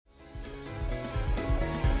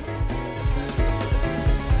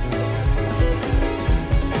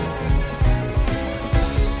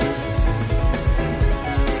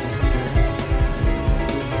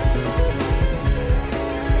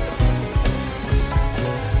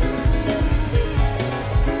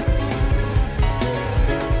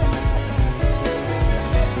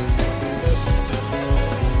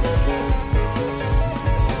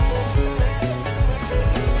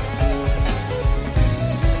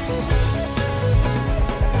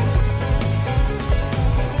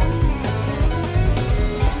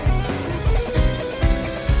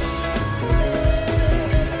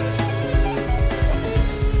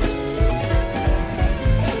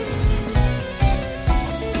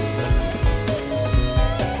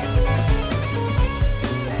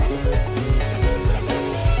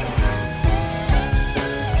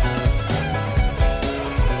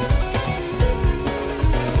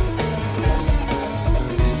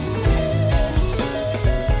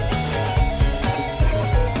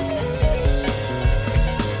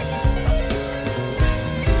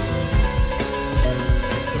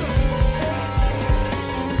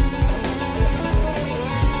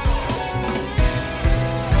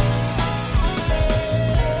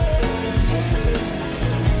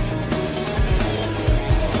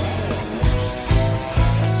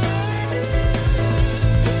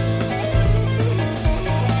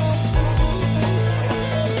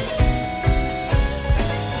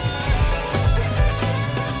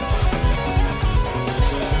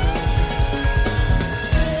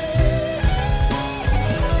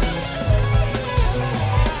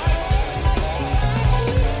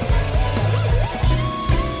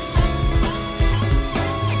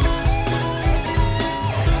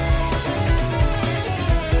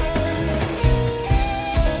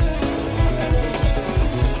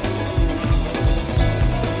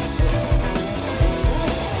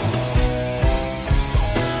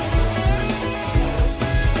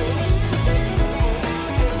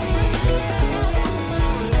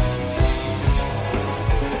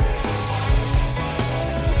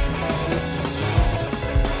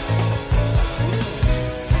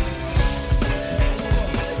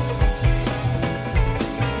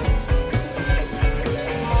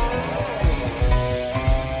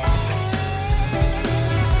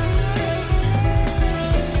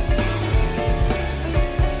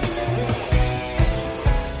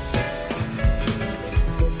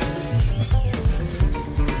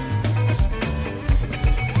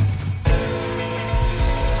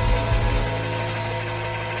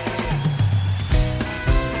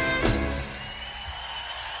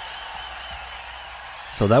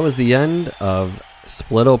So that was the end of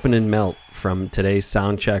Split Open and Melt from today's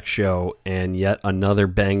Soundcheck show, and yet another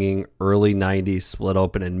banging early 90s Split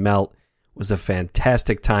Open and Melt. Was a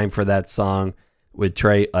fantastic time for that song, with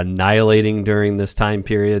Trey annihilating during this time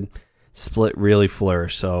period. Split really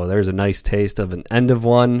flourished, so there's a nice taste of an end of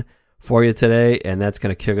one for you today, and that's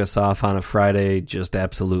going to kick us off on a Friday just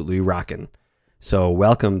absolutely rocking. So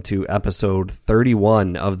welcome to episode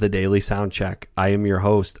 31 of the Daily Soundcheck. I am your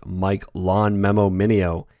host, Mike Lawn Memo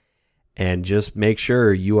Minio, and just make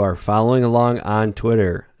sure you are following along on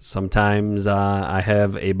Twitter. Sometimes I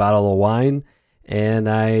have a bottle of wine and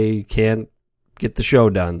I can't get the show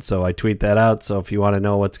done, so I tweet that out. So if you want to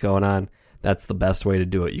know what's going on, that's the best way to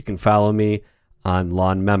do it. You can follow me on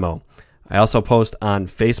Lawn Memo. I also post on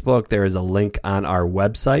Facebook. There is a link on our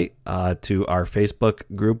website to our Facebook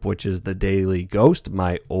group, which is The Daily Ghost,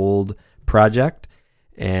 my old project.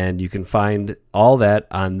 And you can find all that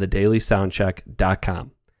on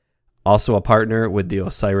thedailysoundcheck.com. Also a partner with the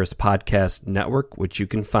Osiris Podcast Network, which you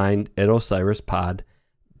can find at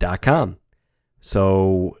osirispod.com.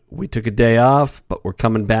 So we took a day off, but we're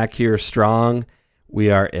coming back here strong. We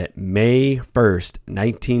are at May 1st,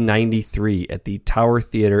 1993 at the Tower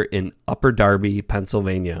Theater in Upper Darby,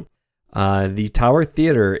 Pennsylvania. The Tower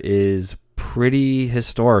Theater is pretty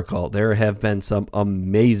historical. There have been some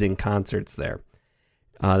amazing concerts there.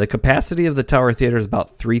 The capacity of the Tower Theater is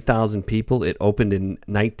about 3,000 people. It opened in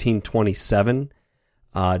 1927.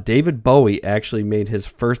 David Bowie actually made his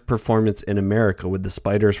first performance in America with the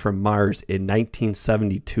Spiders from Mars in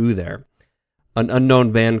 1972 there. An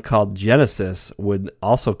unknown band called Genesis would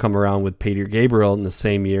also come around with Peter Gabriel in the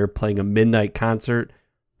same year, playing a midnight concert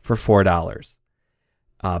for $4.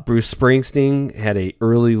 Bruce Springsteen had a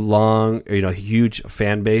early, long, huge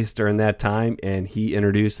fan base during that time, and he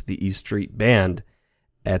introduced the E Street Band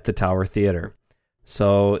at the Tower Theater.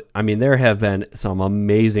 So, there have been some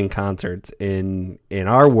amazing concerts in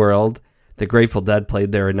our world. The Grateful Dead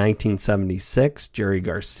played there in 1976. Jerry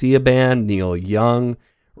Garcia Band, Neil Young,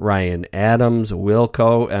 Ryan Adams,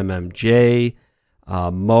 Wilco, MMJ.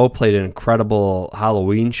 Mo played an incredible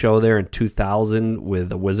Halloween show there in 2000 with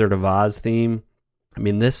the Wizard of Oz theme.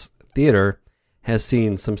 This theater has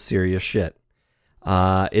seen some serious shit.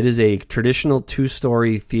 It is a traditional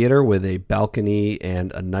 2-story theater with a balcony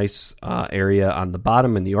and a nice area on the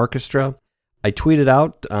bottom in the orchestra. I tweeted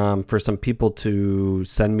out for some people to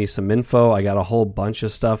send me some info. I got a whole bunch of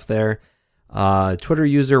stuff there. Twitter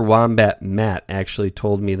user Wombat Matt actually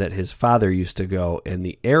told me that his father used to go, and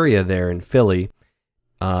the area there in Philly,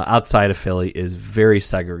 outside of Philly, is very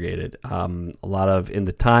segregated. In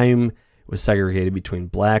the time, it was segregated between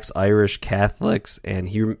blacks, Irish, Catholics, and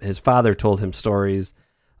his father told him stories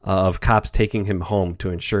of cops taking him home to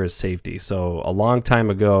ensure his safety. So a long time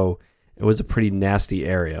ago, it was a pretty nasty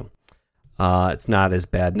area. It's not as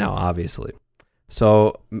bad now, obviously.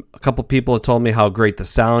 So a couple people have told me how great the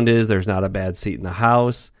sound is. There's not a bad seat in the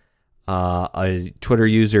house. A Twitter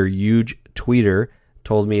user, Huge Tweeter,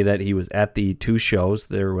 told me that he was at the 2 shows.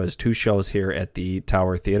 There was 2 shows here at the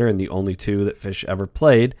Tower Theater, and the only 2 that Fish ever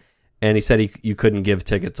played. And he said you couldn't give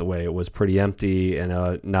tickets away. It was pretty empty,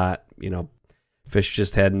 and Fish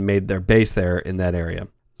just hadn't made their base there in that area.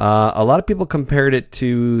 A lot of people compared it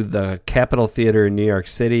to the Capitol Theater in New York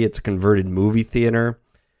City. It's a converted movie theater.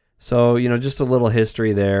 So, just a little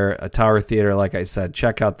history there. A Tower Theater, like I said,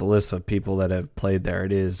 check out the list of people that have played there.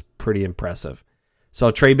 It is pretty impressive.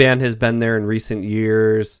 So, Trey Band has been there in recent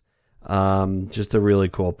years. Just a really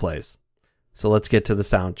cool place. So, let's get to the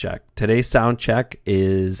sound check. Today's sound check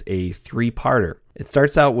is a 3-parter. It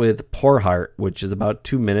starts out with Poor Heart, which is about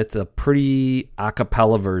 2 minutes, a pretty a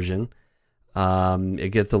cappella version.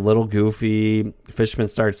 It gets a little goofy. Fishman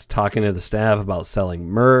starts talking to the staff about selling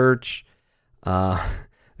merch.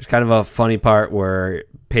 There's kind of a funny part where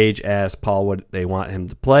Paige asks Paul what they want him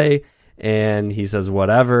to play, and he says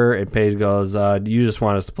whatever, and Paige goes, you just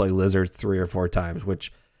want us to play Lizards 3 or 4 times,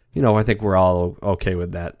 which, I think we're all okay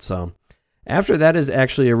with that. So after that is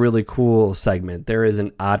actually a really cool segment. There is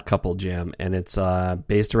an Odd Couple jam, and it's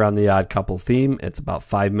based around the Odd Couple theme. It's about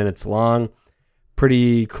 5 minutes long.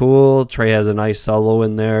 Pretty cool. Trey has a nice solo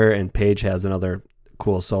in there, and Paige has another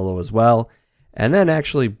cool solo as well. And then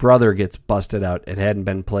actually Brother gets busted out. It hadn't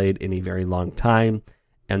been played in a very long time,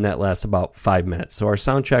 and that lasts about 5 minutes. So our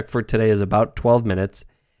sound check for today is about 12 minutes,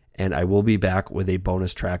 and I will be back with a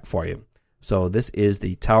bonus track for you. So this is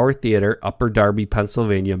the Tower Theater, Upper Darby,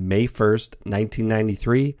 Pennsylvania, May 1st,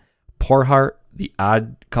 1993. Poor Heart, the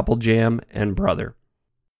Odd Couple Jam, and Brother.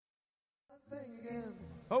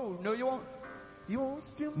 Oh, no, you won't. You won't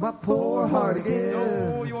steal my poor heart again.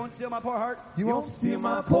 No, you won't steal my poor heart. You won't steal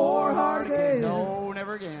my poor heart again. No,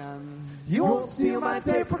 never again. You won't steal my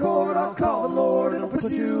tape recorder, I'll call the Lord and I'll put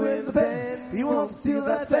you in the pen. You won't steal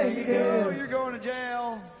that thing again. Oh, you're going to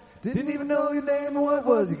jail. Didn't even know your name or what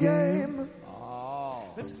was your game. Oh.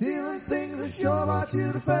 And stealing things that sure brought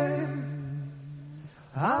you to fame.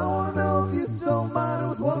 I wanna know if you stole mine, it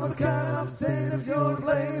was one of a kind, and I'm saying if you're to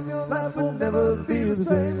blame, your life will never be the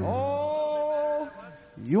same. Oh.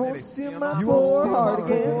 You won't steal my poor heart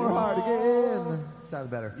again. Sounds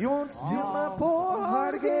better. You won't steal my poor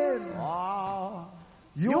heart again.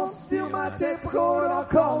 You won't steal my tape recorder, I'll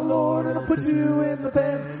call the Lord and I'll put you in the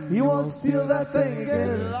pen. You won't steal that thing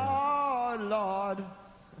again. Lord, Lord.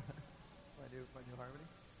 My new harmony?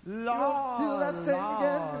 You won't steal that thing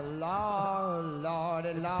again. Lord, Lord,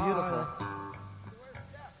 It's Lord. beautiful.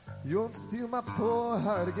 You won't steal my poor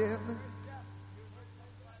heart again.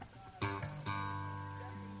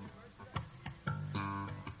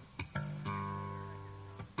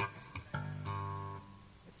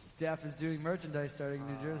 Steph is doing merchandise starting in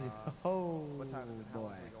New Jersey. Oh, What time is it? How boy.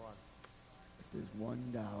 long do we go on? There's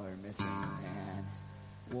 $1 missing, man.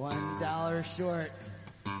 $1 short.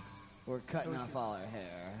 We're cutting off all our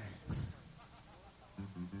hair.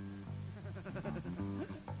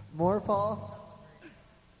 More, Paul?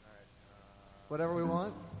 Whatever we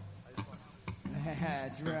want?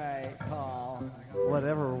 That's right, Paul.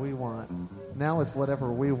 Whatever we want. Now it's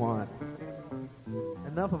whatever we want.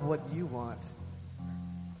 Enough of what you want.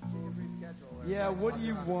 Yeah, what do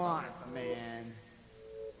you want, man?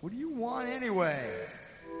 What do you want anyway?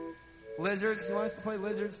 Lizards? You want us to play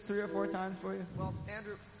Lizards 3 or 4 times for you? Well,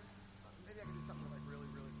 Andrew, maybe I can do something like really,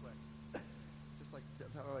 really quick. Just like,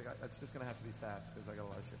 it's just going to have to be fast because I got a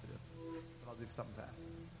lot of shit to do. But I'll do something fast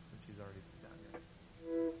since she's already down here.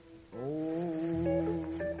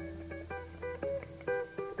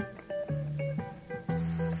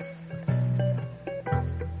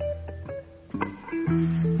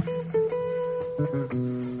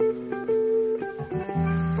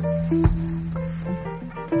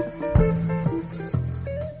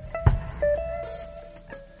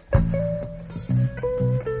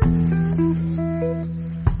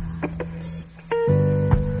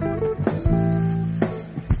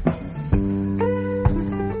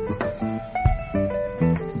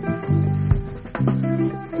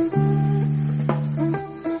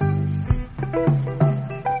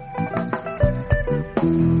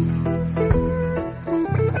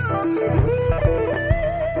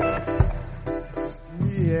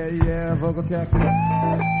 Yeah, vocal check.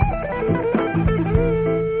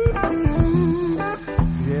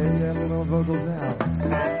 Yeah, little vocals now.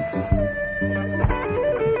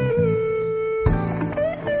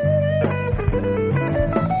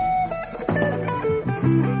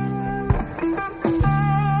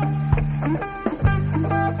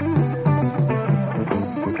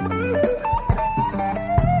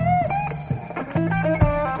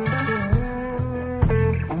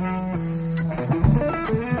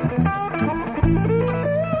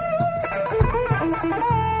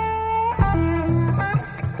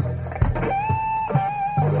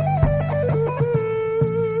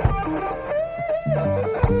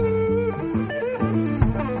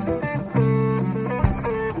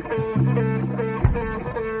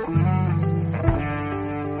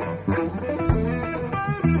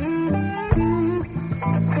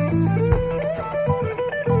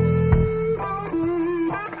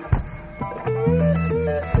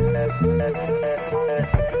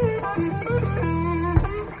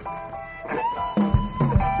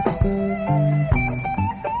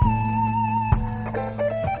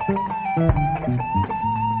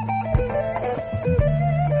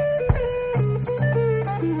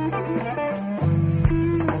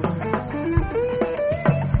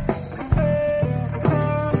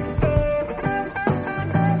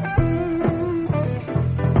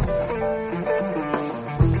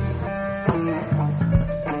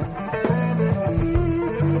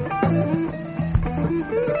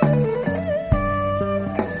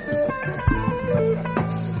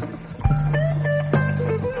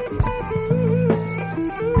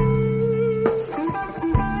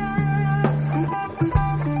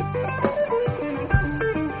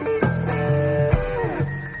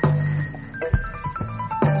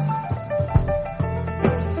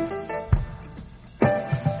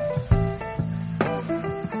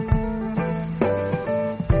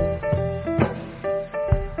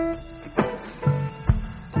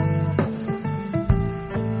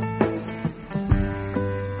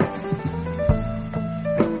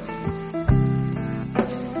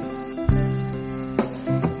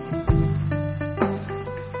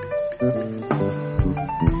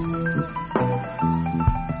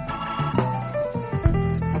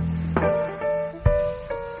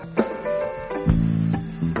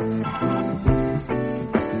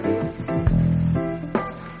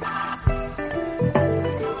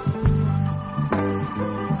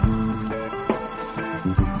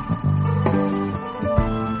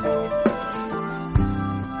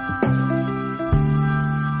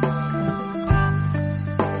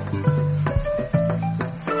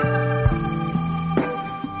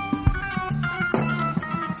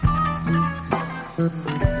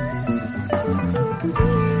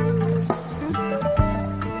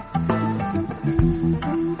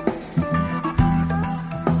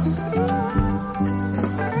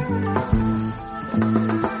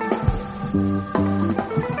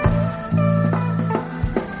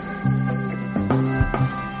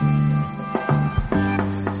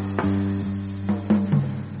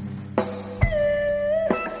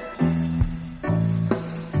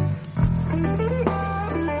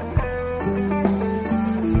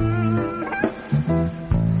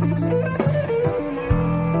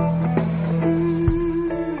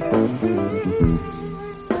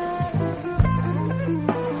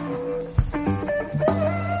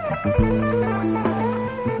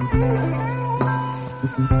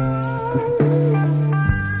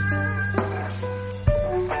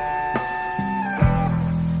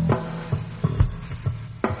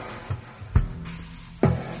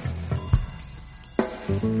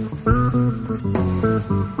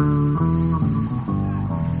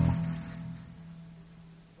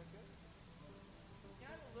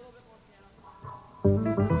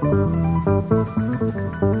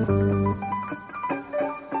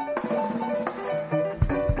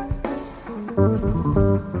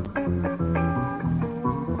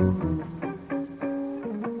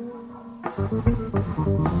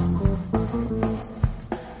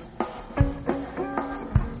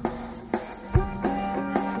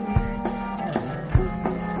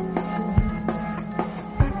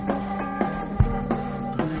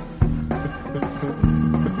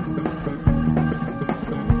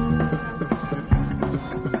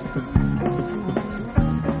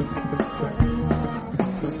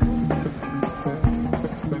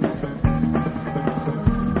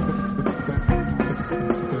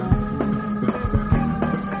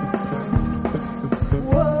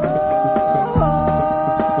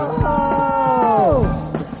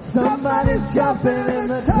 Jumping in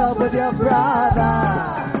the tub with your brother.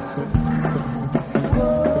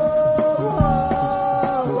 Whoa, whoa,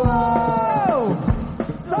 whoa.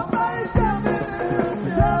 Somebody's jumping in the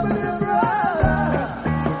tub with your brother.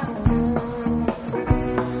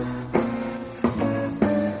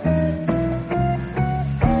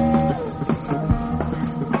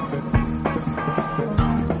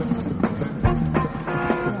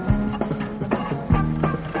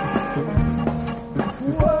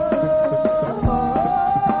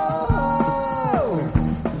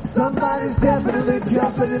 Somebody's definitely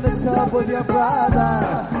jumping in the tub with your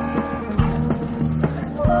brother.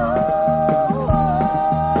 Whoa, whoa,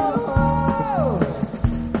 whoa.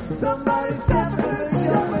 Somebody's definitely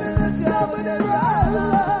jumping in the tub with your brother.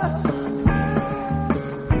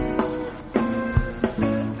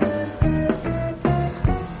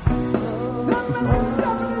 Somebody's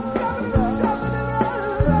definitely jumping in the tub with your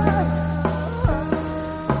brother.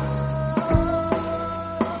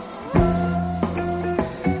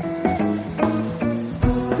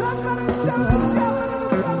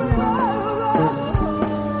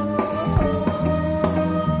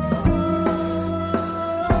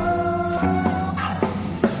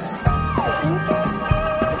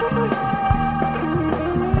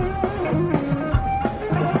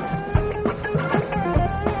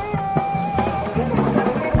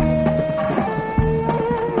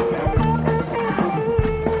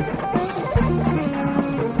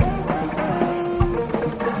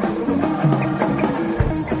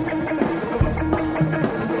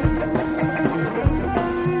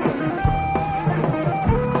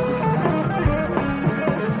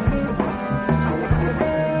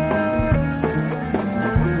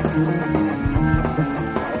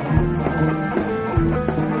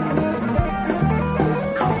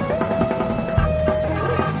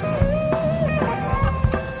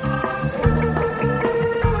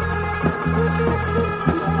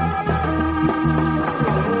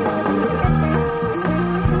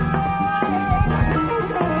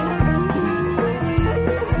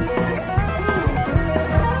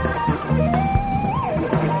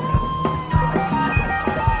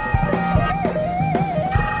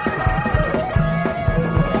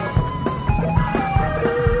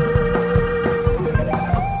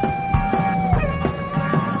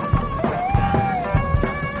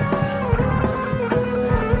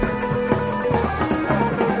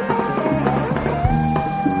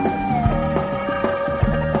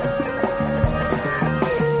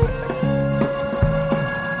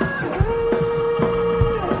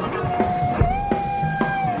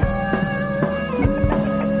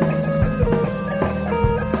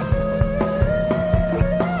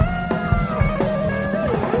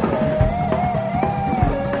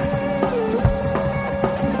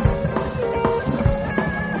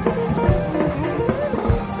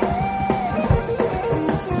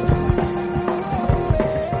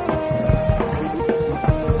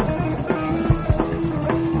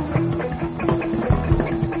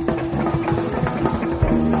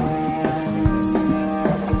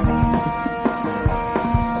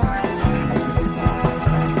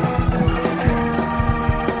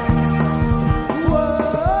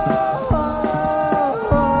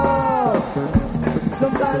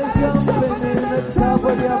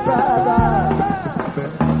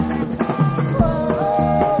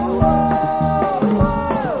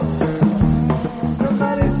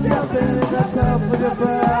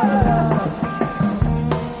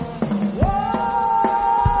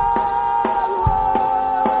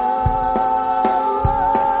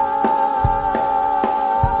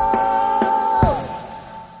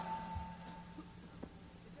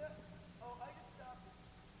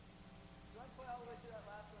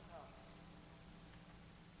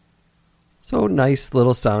 So nice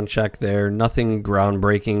little sound check there. Nothing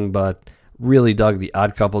groundbreaking, but really dug the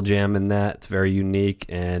Odd Couple jam in that. It's very unique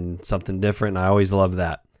and something different. I always love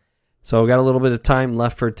that. So we got a little bit of time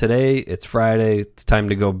left for today. It's Friday. It's time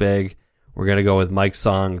to go big. We're going to go with Mike's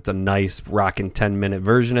song. It's a nice rockin' 10-minute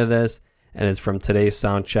version of this, and it's from today's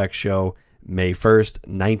Soundcheck show, May 1st,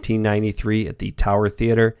 1993 at the Tower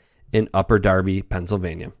Theater in Upper Darby,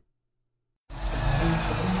 Pennsylvania.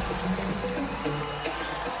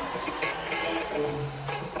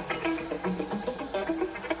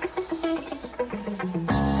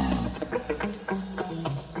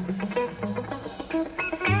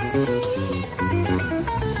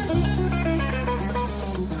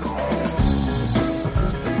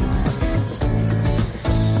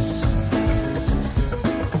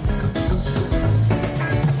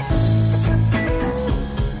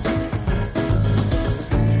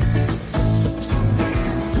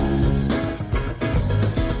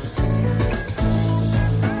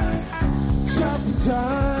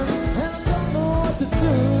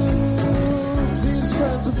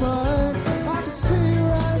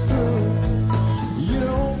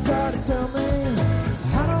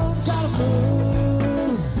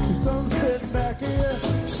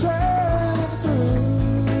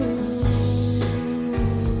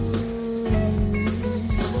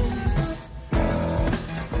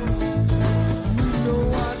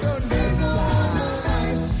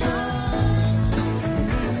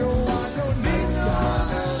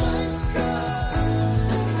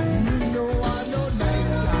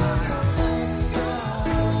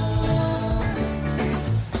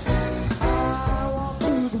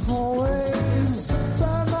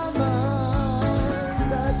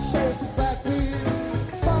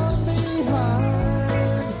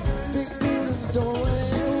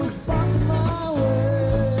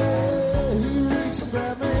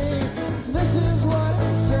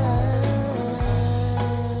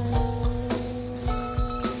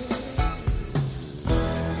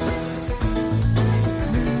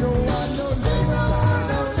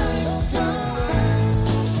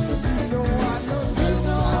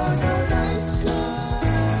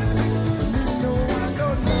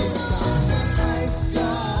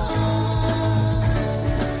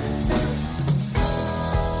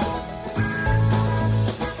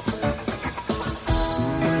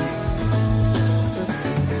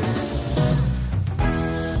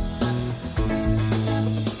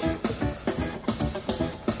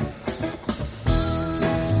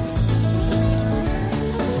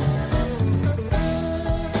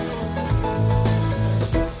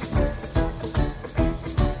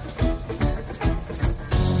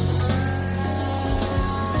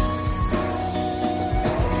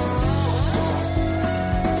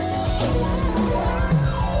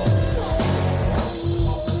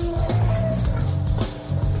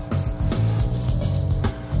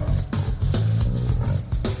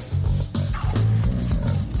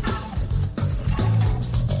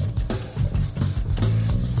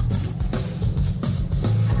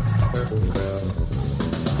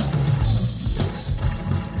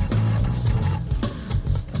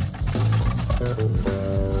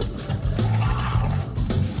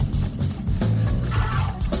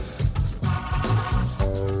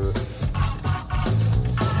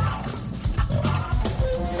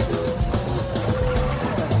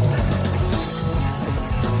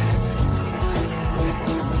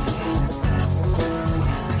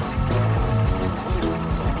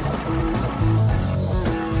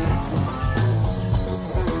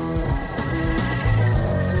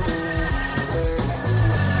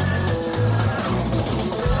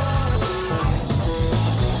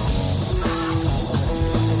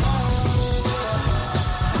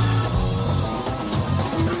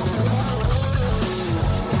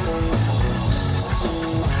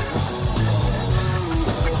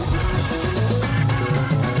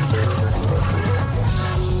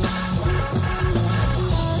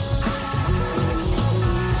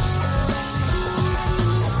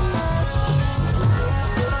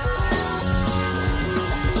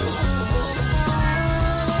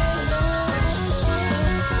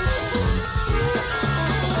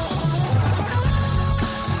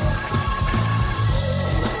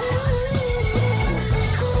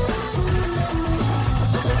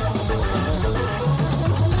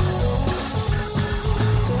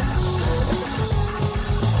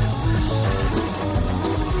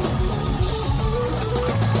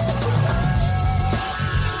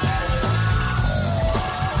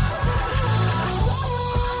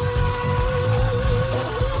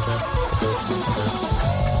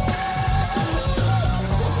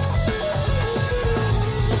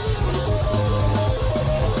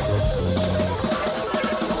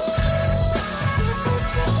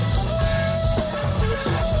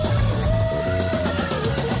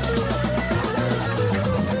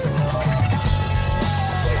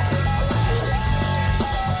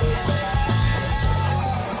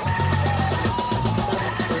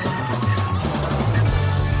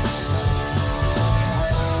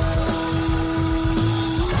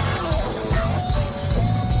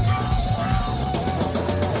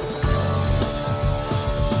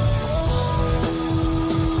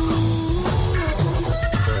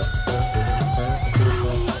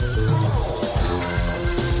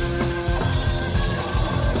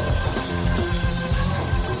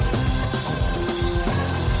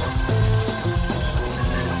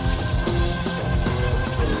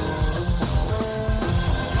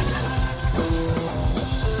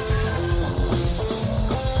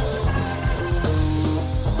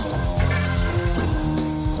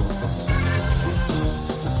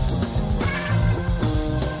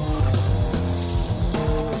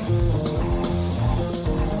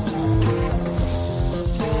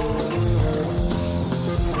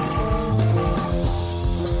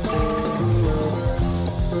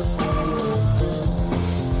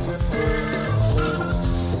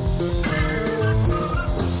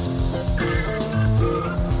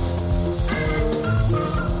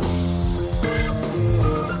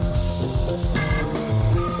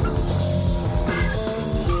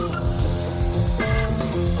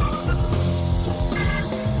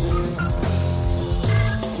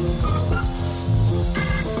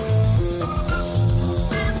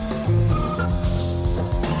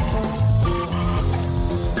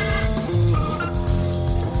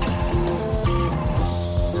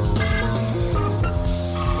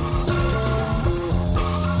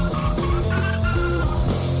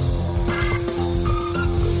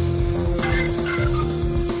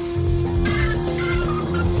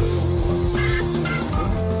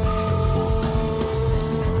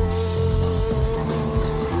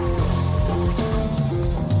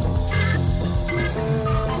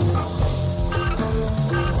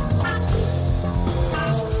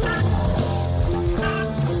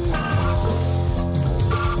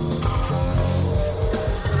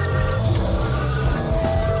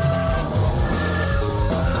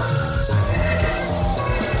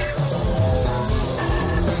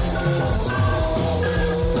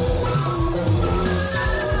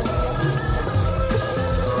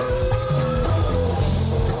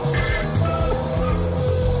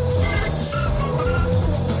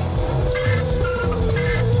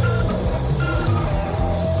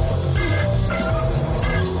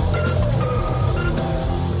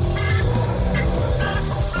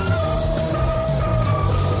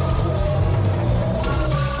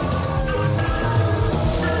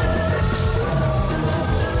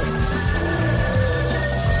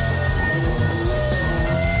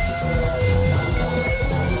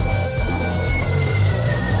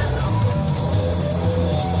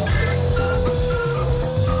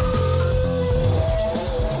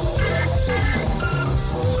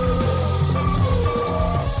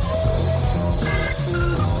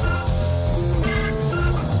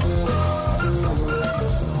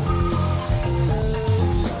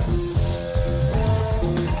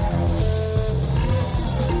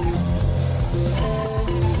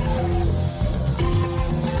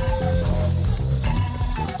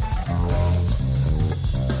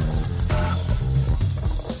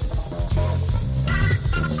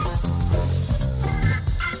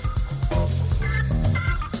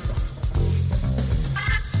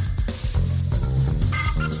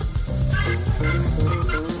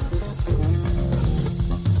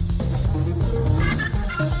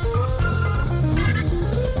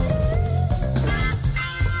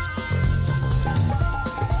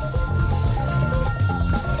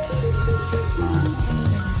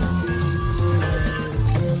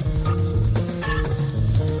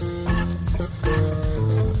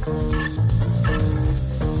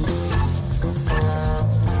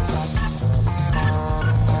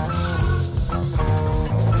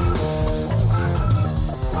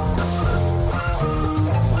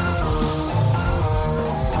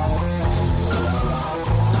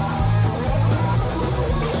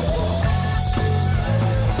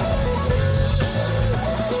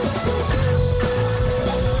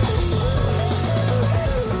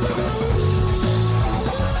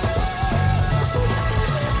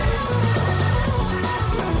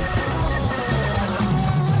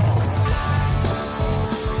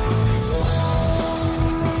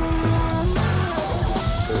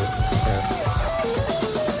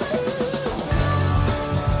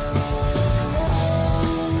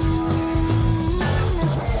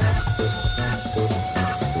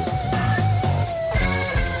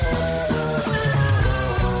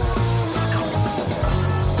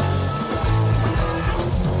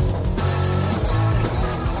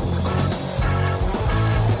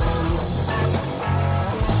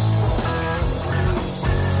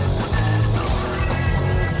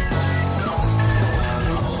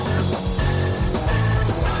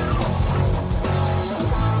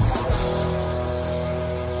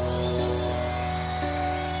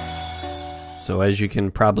 So as you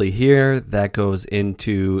can probably hear, that goes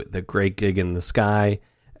into The Great Gig in the Sky.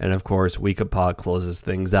 And of course, Weekapaw closes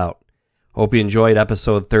things out. Hope you enjoyed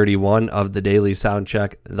episode 31 of the Daily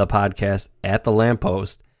Soundcheck, the podcast at the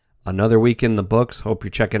Lamppost. Another week in the books. Hope you're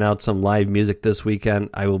checking out some live music this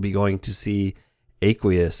weekend. I will be going to see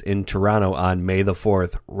Aqueous in Toronto on May the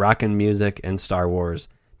 4th. Rockin' music and Star Wars.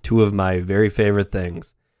 Two of my very favorite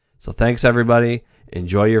things. So thanks, everybody.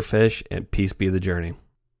 Enjoy your fish, and peace be the journey.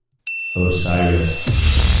 Osiris.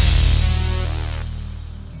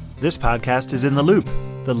 This podcast is in the Loop,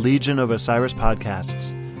 the Legion of Osiris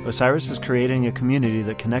podcasts. Osiris is creating a community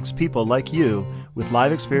that connects people like you with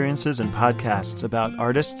live experiences and podcasts about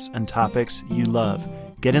artists and topics you love.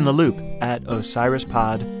 Get in the loop at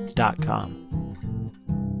osirispod.com.